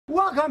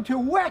Welcome to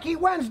Wacky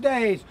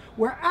Wednesdays,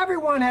 where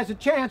everyone has a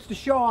chance to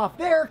show off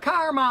their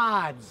car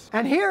mods.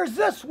 And here's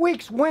this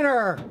week's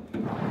winner.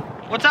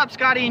 What's up,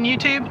 Scotty and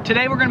YouTube?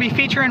 Today we're going to be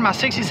featuring my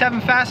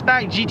 67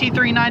 Fastback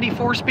GT390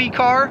 4-speed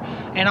car,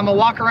 and I'm going to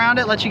walk around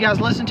it, let you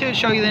guys listen to it,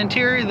 show you the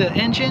interior, the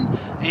engine,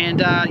 and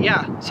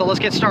yeah, so let's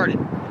get started.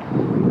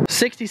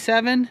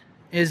 67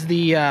 is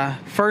the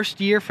first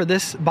year for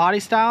this body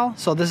style,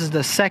 so this is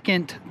the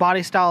second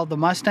body style of the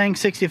Mustang.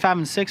 65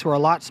 and 6 were a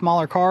lot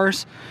smaller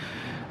cars.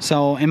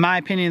 So in my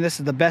opinion, this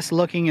is the best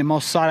looking and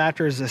most sought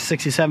after is the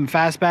 67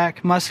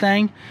 Fastback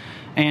Mustang.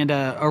 And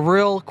a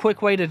real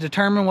quick way to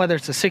determine whether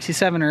it's a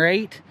 67 or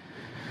 8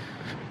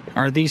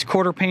 are these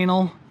quarter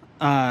panel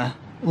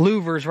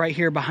louvers right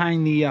here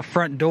behind the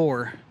front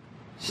door.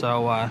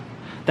 So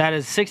that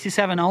is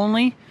 67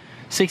 only.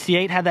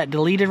 68 had that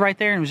deleted right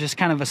there and was just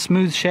kind of a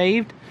smooth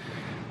shaved.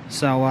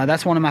 So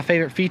that's one of my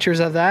favorite features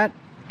of that.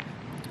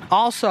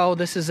 Also,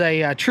 this is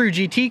a true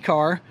GT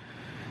car.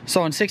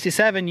 So in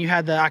 67, you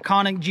had the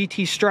iconic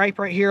GT stripe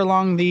right here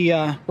along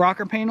the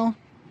rocker panel.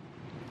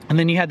 And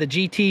then you had the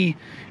GT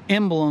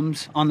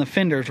emblems on the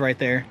fenders right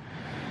there.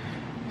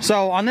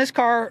 So on this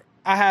car,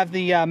 I have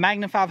the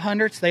Magnum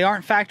 500s. They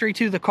aren't factory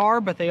to the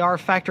car, but they are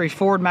factory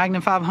Ford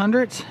Magnum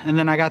 500s. And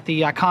then I got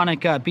the iconic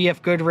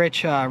BF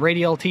Goodrich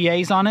radial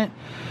TAs on it.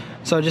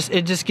 So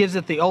it just gives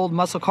it the old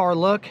muscle car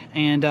look.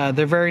 And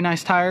they're very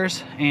nice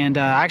tires. And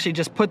I actually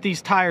just put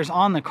these tires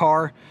on the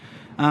car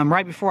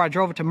right before I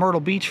drove it to Myrtle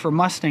Beach for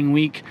Mustang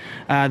Week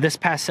this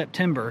past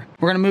September.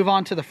 We're going to move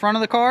on to the front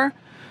of the car.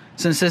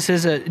 Since this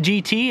is a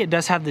GT, it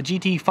does have the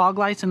GT fog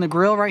lights in the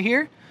grille right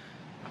here.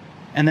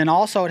 And then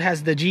also it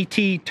has the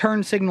GT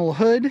turn signal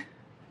hood,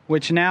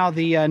 which now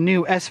the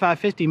new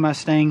S550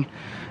 Mustang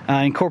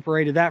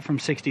incorporated that from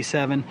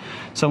 67.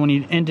 So when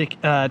you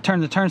turn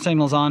the turn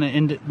signals on,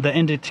 the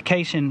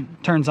indication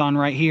turns on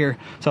right here.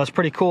 So it's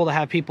pretty cool to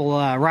have people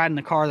riding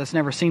the car that's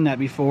never seen that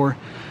before,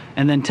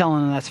 and then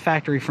telling them that's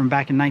factory from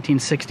back in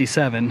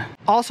 1967.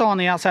 Also on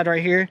the outside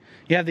right here,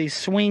 you have these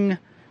swing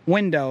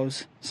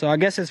windows. So I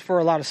guess it's for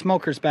a lot of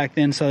smokers back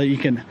then so that you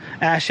can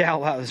ash out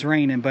while it's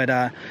raining.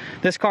 But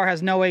this car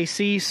has no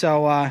AC,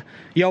 so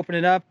you open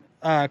it up,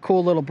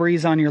 cool little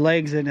breeze on your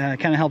legs. It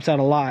kind of helps out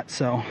a lot,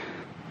 so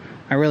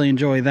I really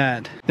enjoy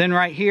that. Then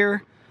right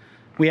here,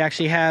 we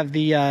actually have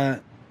the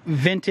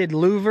vented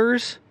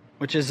louvers,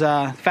 which is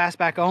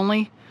Fastback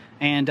only.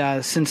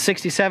 And since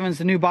 67's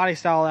the new body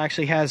style, it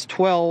actually has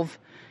 12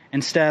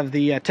 instead of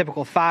the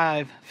typical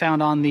 5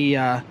 found on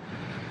the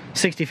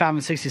 65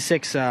 and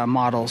 66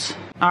 models.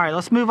 All right,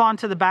 let's move on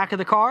to the back of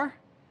the car.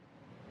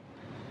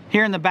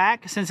 Here in the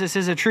back, since this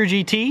is a true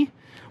GT,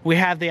 we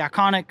have the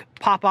iconic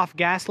pop-off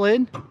gas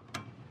lid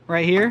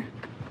right here,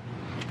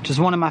 which is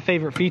one of my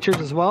favorite features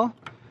as well.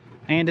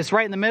 And it's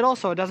right in the middle,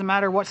 so it doesn't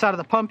matter what side of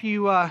the pump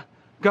you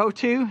go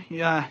to,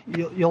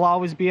 you'll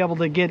always be able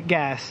to get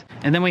gas.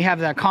 And then we have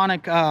the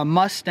iconic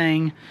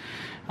Mustang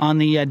on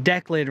the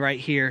deck lid right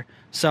here.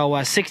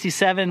 So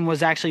 67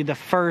 was actually the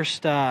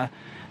first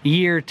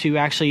year to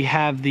actually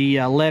have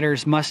the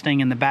letters Mustang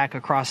in the back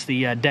across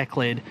the deck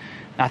lid.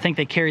 I think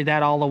they carried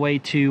that all the way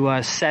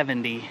to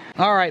 70.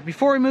 All right,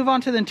 before we move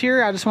on to the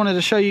interior, I just wanted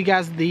to show you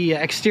guys the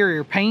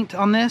exterior paint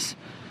on this.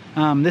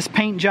 This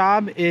paint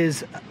job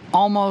is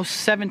almost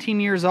 17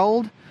 years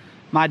old.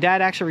 My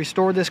dad actually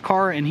restored this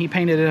car and he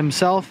painted it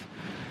himself,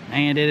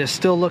 and it is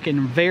still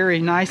looking very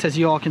nice, as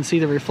you all can see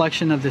the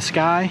reflection of the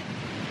sky.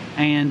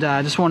 And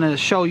I just wanted to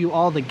show you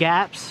all the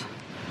gaps.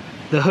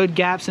 The hood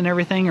gaps and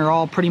everything are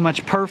all pretty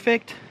much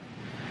perfect.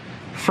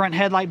 Front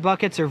headlight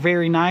buckets are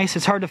very nice.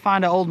 It's hard to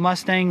find an old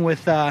Mustang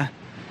with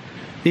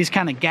these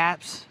kind of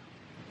gaps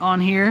on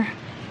here.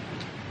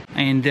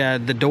 And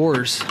the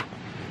doors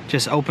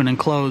just open and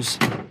close.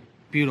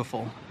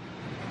 Beautiful.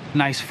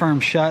 Nice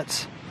firm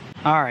shuts.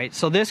 All right,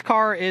 so this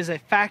car is a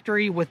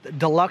factory with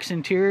deluxe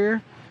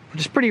interior,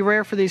 which is pretty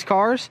rare for these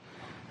cars.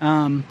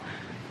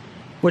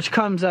 Which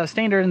comes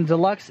standard in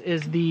deluxe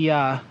is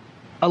the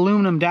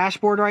aluminum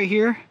dashboard right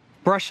here.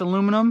 Brushed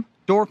aluminum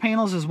door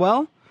panels as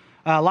well.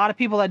 A lot of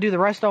people that do the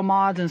resto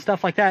mods and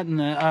stuff like that in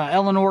the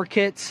Eleanor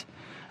kits,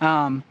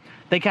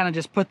 they kind of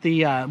just put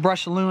the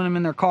brushed aluminum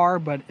in their car,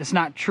 but it's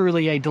not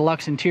truly a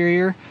deluxe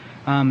interior.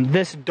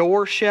 This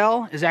door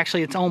shell is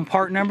actually its own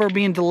part number,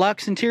 being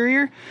deluxe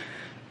interior.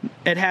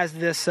 It has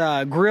this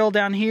grill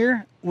down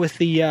here with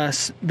the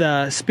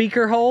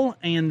speaker hole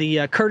and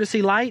the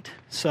courtesy light.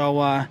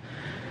 So a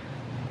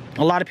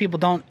lot of people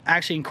don't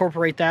actually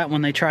incorporate that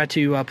when they try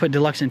to put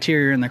deluxe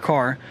interior in their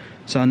car.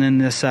 So, and then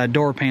this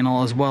door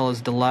panel as well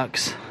as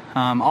deluxe.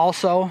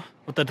 Also,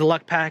 with the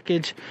deluxe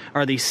package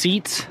are these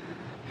seats.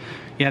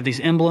 You have these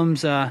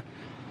emblems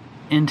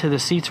into the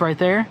seats right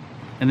there.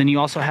 And then you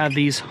also have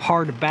these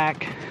hard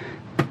back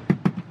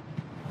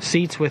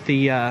seats with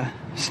the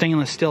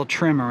stainless steel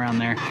trim around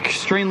there.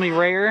 Extremely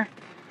rare,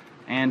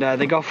 and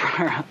they go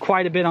for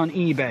quite a bit on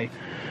eBay.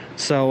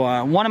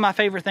 So one of my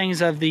favorite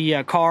things of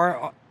the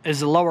car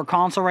is the lower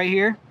console right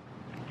here.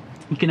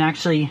 You can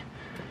actually,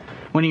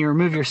 when you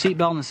remove your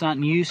seatbelt and it's not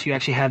in use, you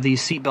actually have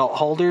these seatbelt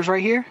holders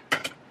right here,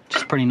 which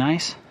is pretty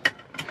nice.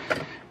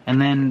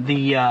 And then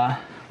the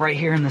right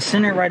here in the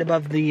center, right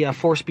above the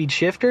 4-speed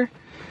shifter,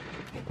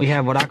 we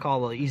have what I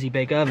call an easy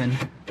bake oven.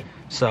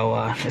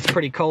 So it's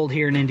pretty cold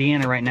here in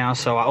Indiana right now,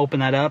 so I open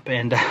that up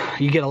and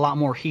you get a lot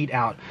more heat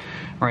out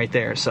right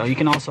there. So you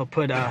can also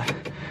put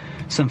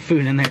some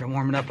food in there to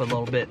warm it up a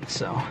little bit.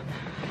 So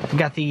we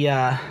got the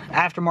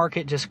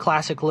aftermarket, just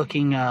classic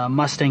looking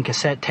Mustang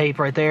cassette tape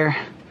right there.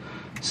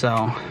 So,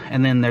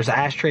 and then there's an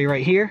ashtray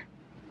right here.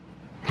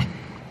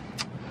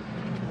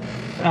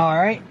 All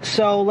right,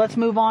 so let's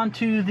move on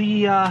to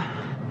the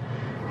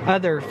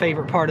other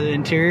favorite part of the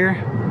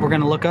interior. We're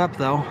gonna look up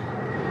though.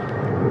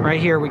 Right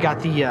here we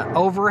got the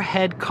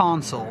overhead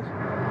console.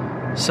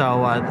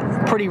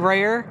 So pretty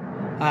rare.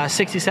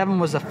 67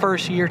 was the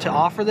first year to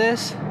offer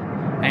this,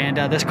 and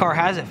this car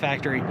has it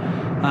factory.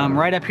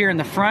 Right up here in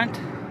the front,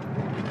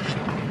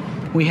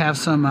 we have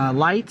some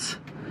lights.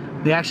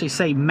 They actually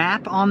say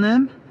map on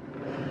them,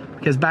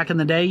 because back in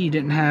the day you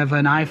didn't have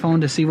an iPhone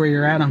to see where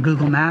you're at on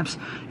Google Maps.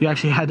 You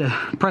actually had to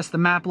press the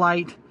map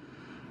light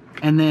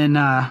and then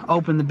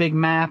open the big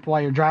map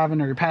while you're driving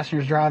or your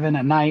passenger's driving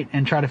at night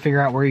and try to figure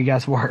out where you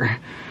guys were.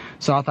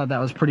 So I thought that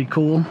was pretty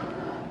cool.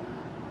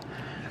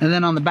 And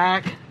then on the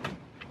back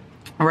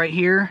right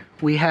here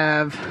we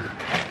have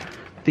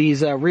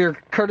these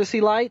rear courtesy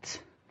lights,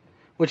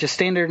 which is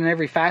standard in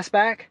every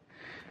fastback.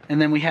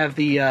 And then we have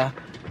the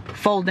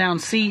fold down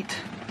seat,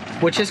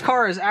 which this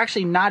car is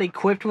actually not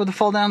equipped with a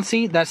fold down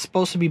seat. That's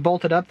supposed to be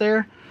bolted up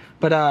there.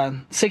 But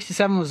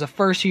 67 was the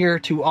first year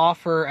to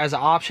offer as an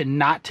option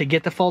not to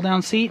get the fold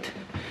down seat.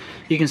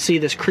 You can see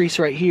this crease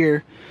right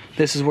here.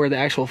 This is where the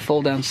actual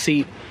fold down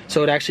seat,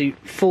 so it actually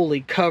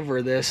fully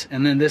cover this.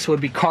 And then this would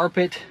be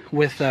carpet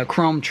with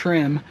chrome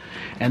trim.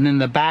 And then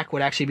the back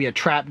would actually be a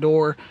trap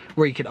door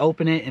where you could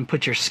open it and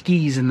put your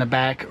skis in the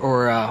back,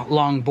 or a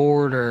long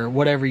board or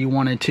whatever you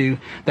wanted to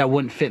that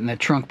wouldn't fit in the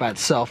trunk by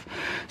itself.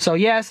 So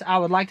yes, I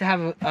would like to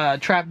have a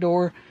trap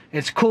door.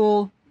 It's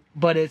cool,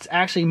 but it's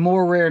actually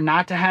more rare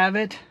not to have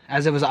it,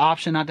 as it was an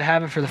option not to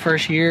have it for the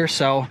first year.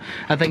 So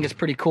I think it's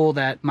pretty cool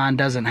that mine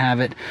doesn't have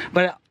it,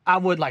 but I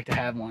would like to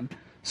have one.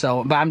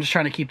 So, but I'm just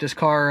trying to keep this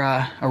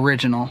car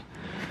original.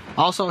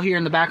 Also here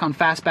in the back on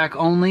Fastback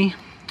only,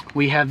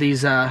 we have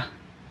these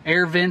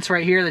air vents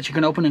right here that you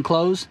can open and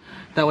close.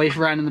 That way if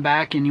you're riding in the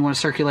back and you want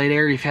to circulate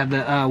air, if you have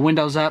the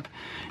windows up,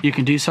 you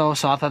can do so.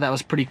 So I thought that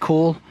was pretty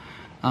cool.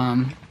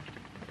 And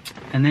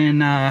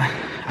then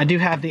I do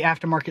have the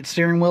aftermarket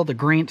steering wheel, the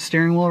Grant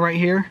steering wheel right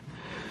here.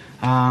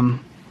 I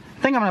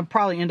think I'm gonna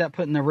probably end up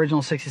putting the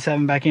original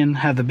 67 back in,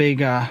 have the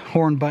big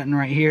horn button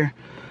right here.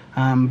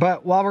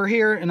 But while we're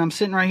here and I'm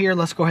sitting right here,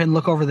 let's go ahead and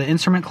look over the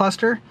instrument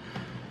cluster.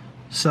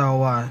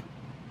 So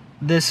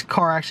this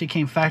car actually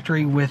came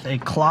factory with a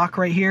clock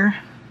right here.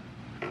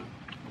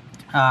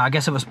 I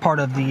guess it was part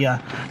of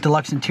the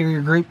deluxe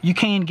interior group. You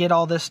can get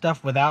all this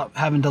stuff without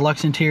having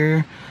deluxe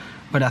interior,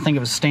 but I think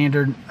it was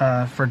standard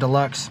for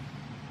deluxe.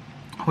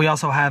 We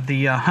also have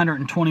the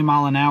 120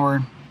 mile an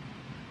hour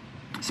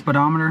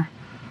speedometer,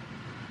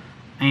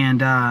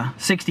 and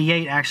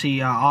 68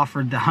 actually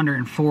offered the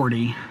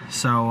 140.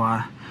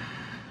 So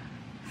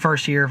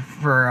first year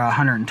for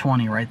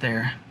 120 right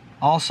there.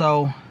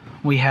 Also,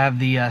 we have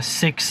the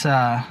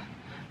 6,000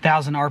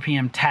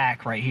 RPM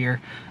tack right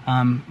here.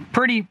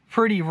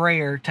 Pretty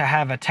rare to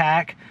have a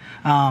tack.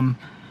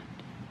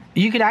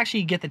 You could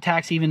actually get the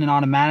tacks even in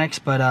automatics,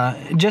 but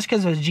just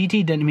because it was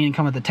GT didn't mean it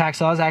come with the tack.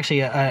 So that was actually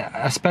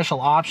a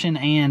special option,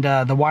 and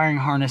the wiring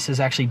harness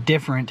is actually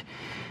different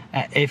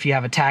if you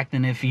have a tack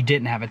than if you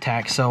didn't have a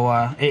tack. So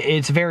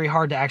it's very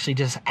hard to actually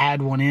just add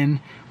one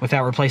in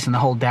without replacing the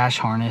whole dash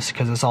harness,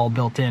 because it's all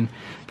built in.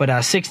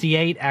 But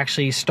 68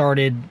 actually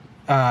started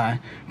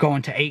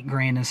going to 8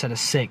 grand instead of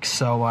 6.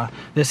 So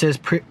this is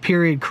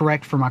period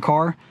correct for my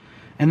car.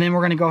 And then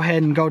we're going to go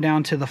ahead and go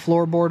down to the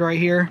floorboard right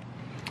here.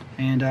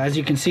 And as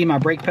you can see, my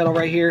brake pedal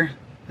right here,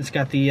 it's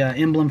got the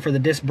emblem for the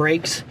disc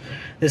brakes.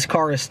 This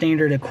car is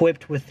standard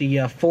equipped with the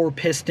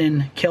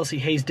 4-piston Kelsey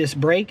Hayes disc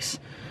brakes.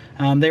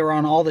 They were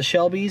on all the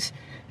Shelbys,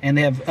 and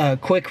they have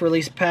quick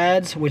release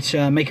pads, which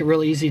make it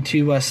really easy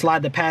to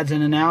slide the pads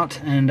in and out.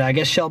 And I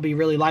guess Shelby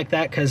really liked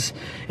that because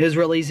it was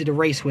real easy to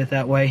race with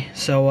that way.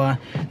 So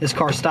this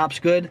car stops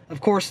good. Of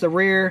course, the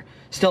rear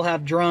still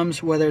have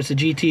drums, whether it's a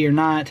GT or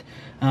not.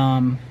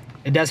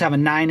 It does have a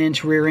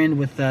 9-inch rear end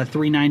with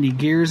 390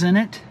 gears in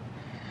it.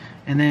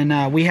 And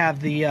then we have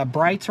the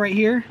brights right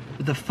here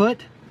with the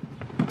foot.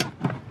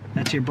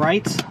 That's your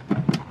brights.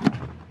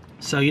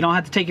 So you don't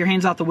have to take your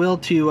hands off the wheel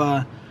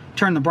to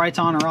turn the brights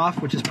on or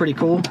off, which is pretty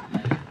cool.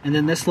 And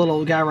then this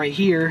little guy right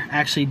here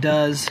actually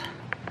does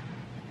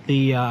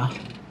the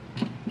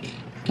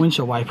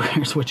windshield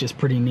wipers, which is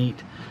pretty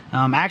neat.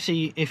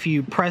 Actually, if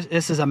you press,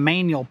 this is a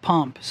manual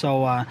pump,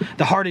 so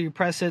the harder you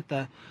press it,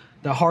 the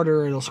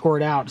harder it'll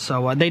squirt out.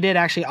 So they did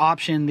actually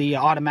option the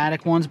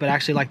automatic ones, but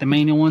actually like the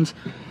manual ones,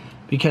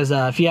 because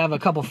if you have a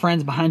couple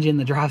friends behind you in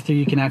the drive-thru,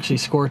 you can actually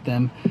squirt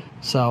them.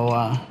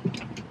 So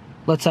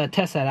let's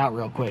test that out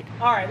real quick.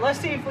 All right, let's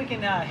see if we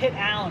can hit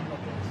Alan with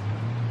this.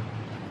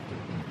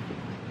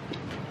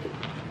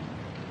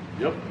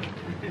 Yep.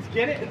 Just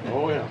get it?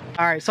 Oh yeah.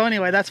 All right, so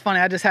anyway, that's funny.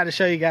 I just had to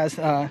show you guys.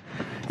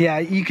 Yeah,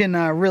 you can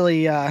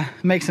really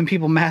make some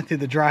people mad through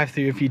the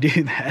drive-thru if you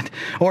do that.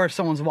 Or if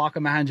someone's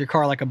walking behind your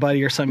car like a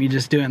buddy or something, you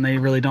just do it and they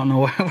really don't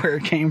know where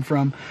it came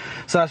from.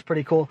 So that's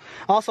pretty cool.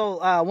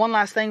 Also, one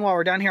last thing while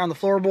we're down here on the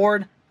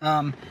floorboard.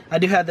 I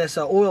do have this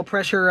oil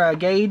pressure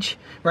gauge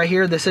right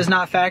here. This is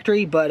not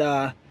factory,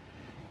 but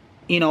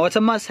you know, it's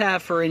a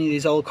must-have for any of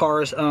these old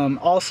cars.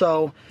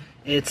 Also,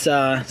 it's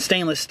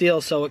stainless steel,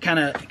 so it kind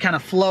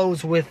of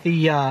flows with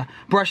the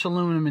brushed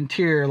aluminum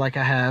interior like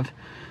I have.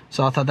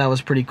 So I thought that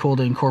was pretty cool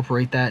to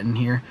incorporate that in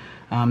here.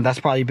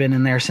 That's probably been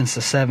in there since the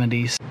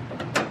 70s.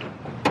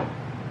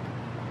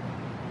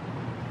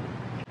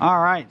 All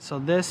right, so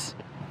this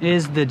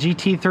is the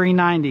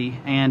GT390,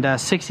 and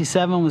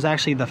 67 was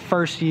actually the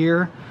first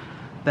year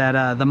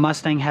that the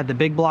Mustang had the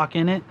big block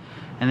in it,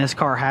 and this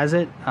car has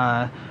it.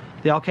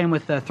 They all came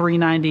with the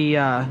 390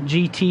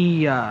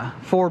 GT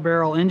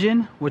 4-barrel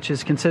engine, which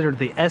is considered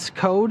the S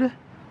code,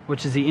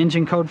 which is the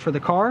engine code for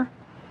the car.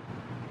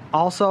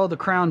 Also, the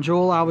crown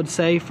jewel, I would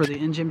say, for the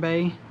engine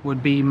bay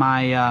would be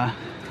my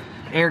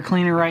air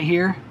cleaner right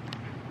here.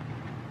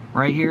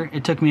 Right here.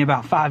 It took me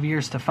about 5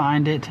 years to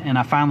find it, and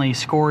I finally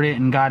scored it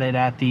and got it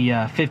at the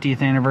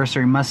 50th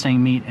anniversary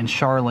Mustang meet in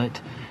Charlotte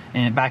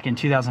back in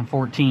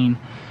 2014.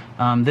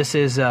 This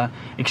is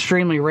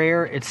extremely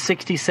rare. It's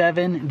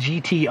 67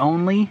 GT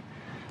only,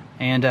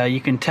 and you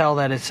can tell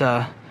that it's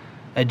a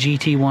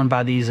GT one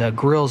by these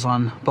grills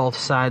on both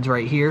sides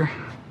right here.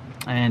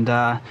 And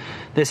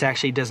this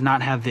actually does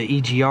not have the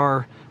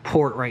EGR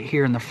port right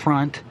here in the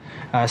front.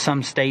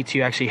 Some states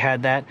you actually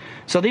had that.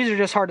 So these are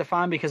just hard to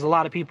find because a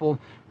lot of people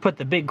put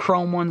the big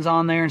chrome ones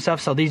on there and stuff.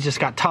 So these just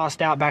got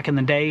tossed out back in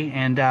the day,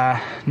 and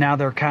now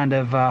they're kind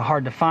of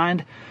hard to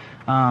find.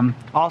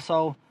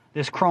 Also,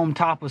 this chrome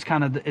top was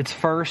kind of its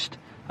first.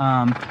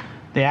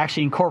 They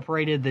actually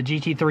incorporated the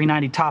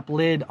GT390 top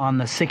lid on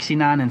the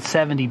 69 and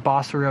 70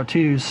 Boss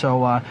 302s,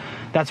 so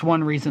that's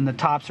one reason the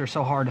tops are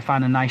so hard to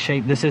find a nice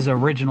shape. This is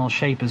original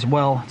shape as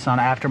well. It's not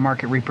an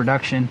aftermarket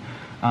reproduction.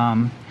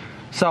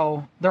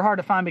 So they're hard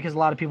to find because a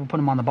lot of people put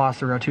them on the Boss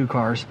 302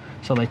 cars,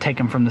 so they take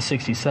them from the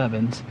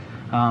 67s.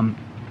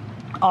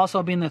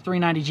 Also, being the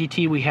 390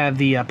 GT, we have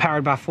the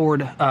powered by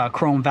Ford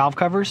chrome valve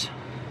covers.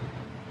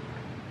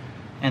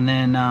 And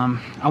then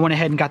I went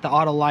ahead and got the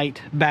Autolite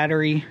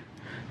battery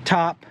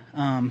top.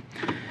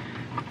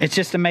 It's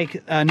just to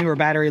make a newer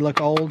battery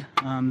look old.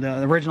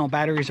 The original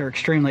batteries are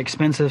extremely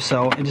expensive,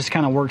 so it just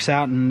kind of works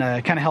out and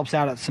kind of helps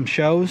out at some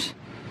shows.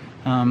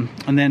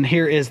 And then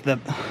here is the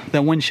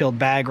windshield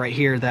bag right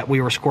here that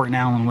we were squirting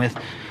Allen with.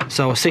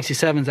 So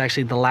 67 is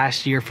actually the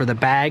last year for the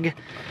bag,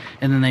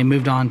 and then they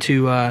moved on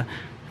to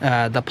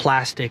the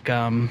plastic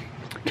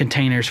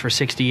containers for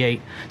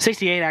 68.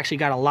 68 actually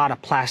got a lot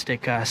of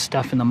plastic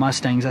stuff in the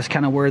Mustangs. That's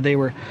kind of where they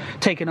were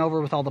taking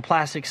over with all the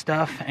plastic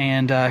stuff,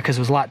 and because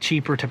it was a lot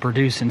cheaper to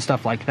produce and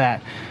stuff like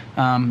that.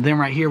 Then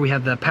right here we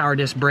have the power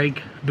disc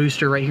brake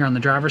booster right here on the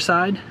driver's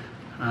side.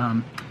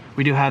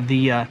 We do have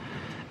the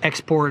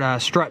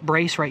export strut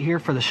brace right here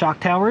for the shock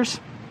towers.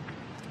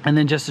 And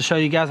then just to show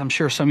you guys, I'm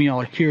sure some of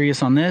y'all are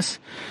curious on this.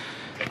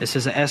 This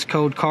is an S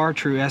code car,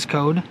 true S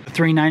code. The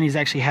 390s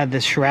actually had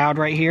this shroud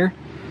right here.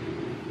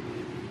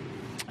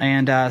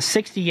 And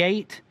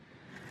 68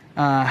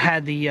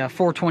 had the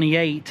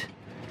 428,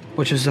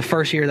 which was the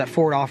first year that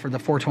Ford offered the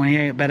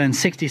 428. But in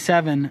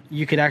 67,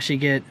 you could actually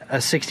get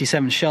a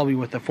 67 Shelby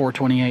with the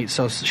 428.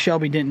 So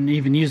Shelby didn't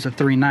even use the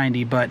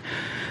 390. But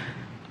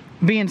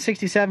being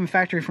 67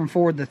 factory from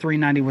Ford, the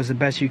 390 was the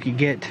best you could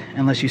get,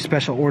 unless you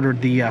special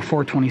ordered the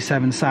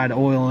 427 side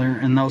oiler.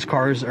 And those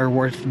cars are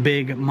worth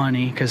big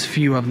money because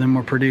few of them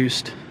were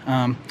produced.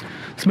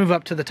 Let's move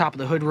up to the top of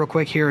the hood real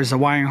quick. Here is the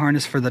wiring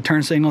harness for the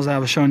turn signals that I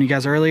was showing you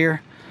guys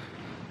earlier.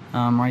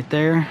 Right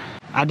there.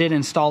 I did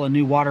install a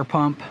new water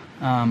pump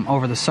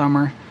over the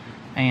summer,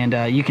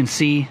 and you can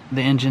see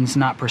the engine's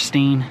not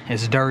pristine.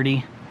 It's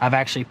dirty. I've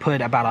actually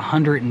put about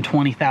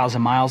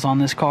 120,000 miles on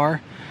this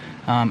car,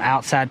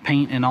 outside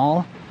paint and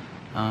all.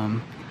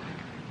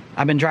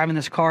 I've been driving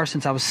this car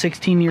since I was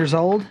 16 years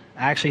old.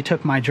 I actually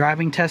took my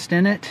driving test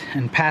in it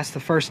and passed the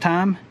first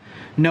time.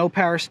 No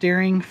power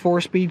steering,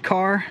 4-speed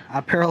car.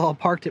 I parallel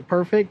parked it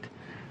perfect,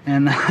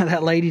 and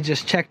that lady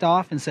just checked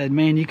off and said,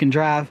 man, you can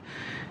drive.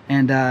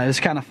 And it was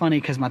kind of funny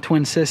because my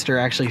twin sister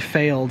actually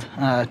failed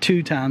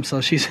 2 times,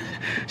 so she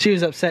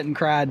was upset and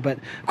cried. But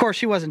of course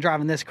she wasn't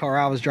driving this car,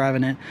 I was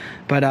driving it.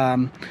 But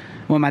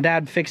when my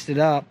dad fixed it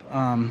up,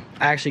 I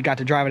actually got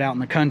to drive it out in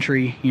the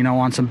country, you know,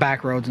 on some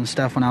back roads and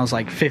stuff when I was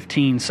like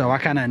 15. So I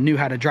kind of knew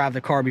how to drive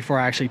the car before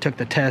I actually took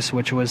the test,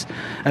 which was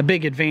a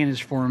big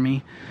advantage for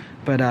me.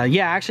 But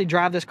yeah, I actually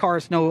drive this car.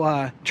 It's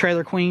no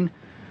Trailer Queen.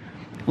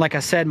 Like I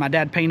said, my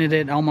dad painted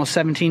it almost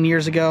 17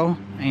 years ago,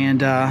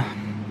 and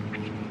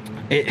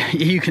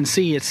you can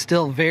see it's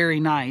still very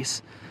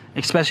nice,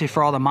 especially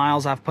for all the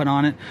miles I've put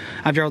on it.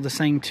 I drove this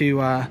thing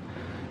to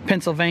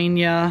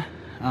Pennsylvania,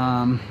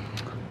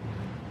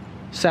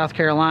 South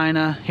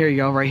Carolina. Here you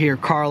go, right here,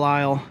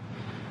 Carlisle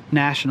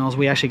Nationals.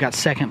 We actually got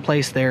second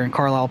place there in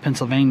Carlisle,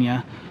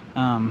 Pennsylvania.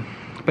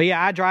 But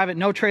yeah, I drive it,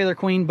 no trailer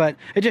queen, but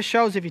it just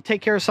shows if you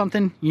take care of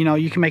something, you know,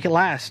 you can make it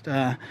last.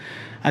 I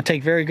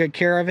take very good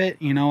care of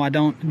it. You know, I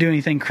don't do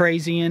anything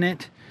crazy in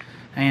it,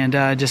 and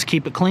just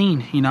keep it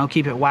clean, you know,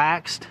 keep it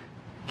waxed,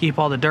 keep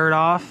all the dirt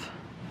off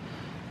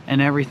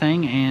and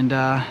everything. And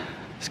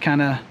it's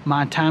kind of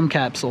my time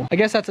capsule. I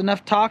guess that's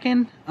enough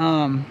talking.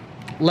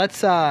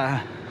 Let's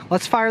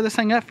fire this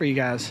thing up for you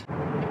guys.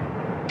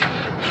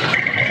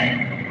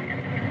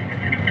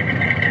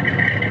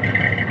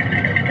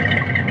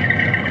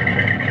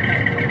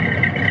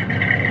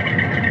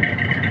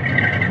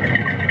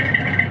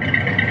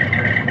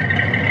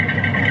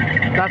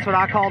 That's what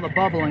I call the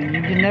bubbling.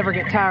 You can never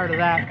get tired of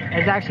that.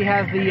 It actually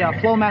has the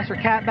Flowmaster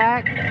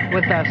catback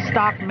with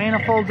stock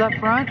manifolds up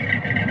front.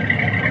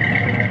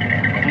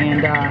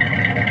 And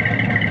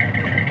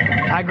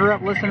I grew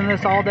up listening to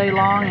this all day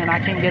long, and I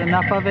can't get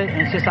enough of it.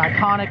 And it's just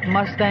iconic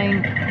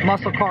Mustang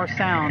muscle car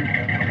sound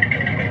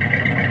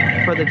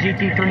for the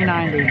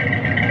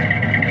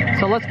GT390.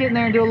 So let's get in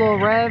there and do a little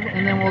rev,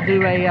 and then we'll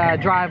do a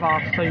drive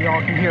off so you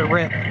all can hear it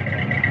rip.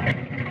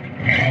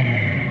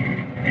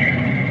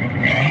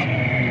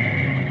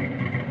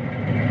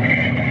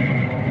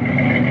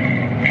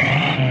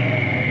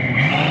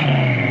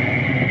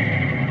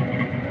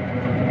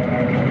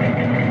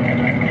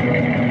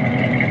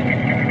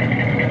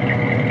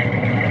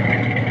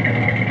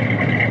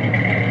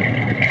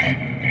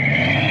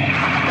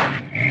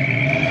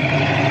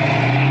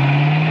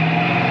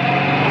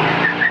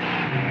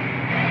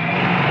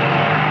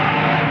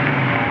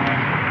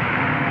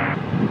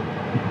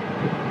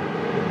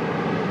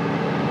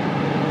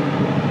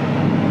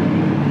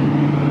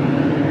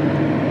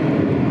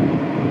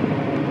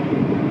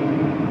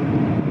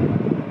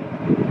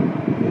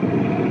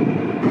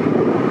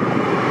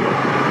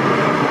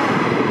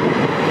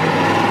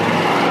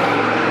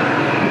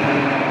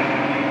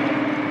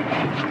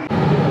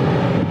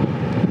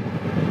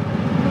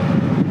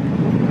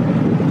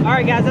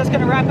 Alright guys, that's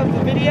going to wrap up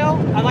the video.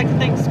 I'd like to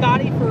thank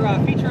Scotty for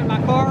featuring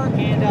my car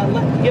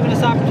and giving us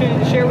the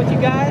opportunity to share with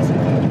you guys.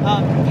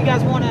 If you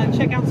guys want to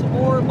check out some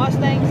more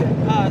Mustangs,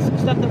 some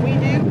stuff that we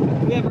do,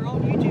 we have our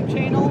own YouTube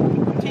channel,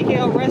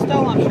 TKL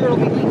Resto. I'm sure it'll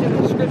be linked in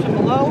the description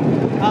below.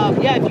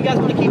 Yeah, if you guys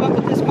want to keep up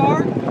with this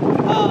car,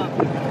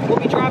 we'll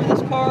be driving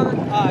this car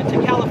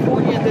to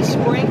California this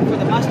spring for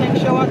the Mustang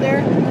show out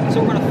there.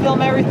 So we're going to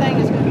film everything.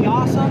 It's going to be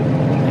awesome.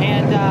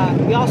 And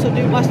we also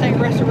do Mustang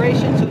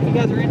restoration, so if you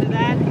guys are into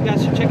that, you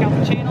guys should check out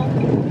the channel.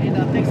 And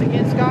thanks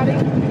again, Scotty.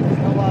 So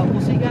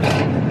we'll see you guys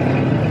soon.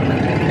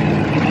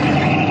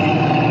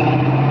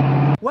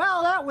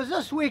 Well, that was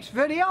this week's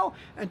video,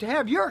 and to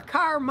have your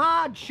car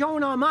mod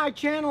shown on my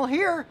channel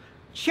here,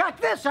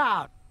 check this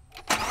out.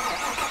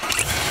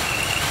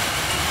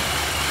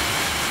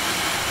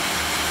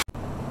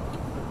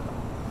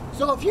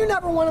 So if you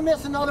never want to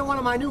miss another one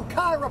of my new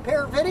car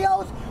repair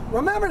videos,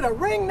 remember to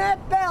ring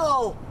that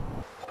bell.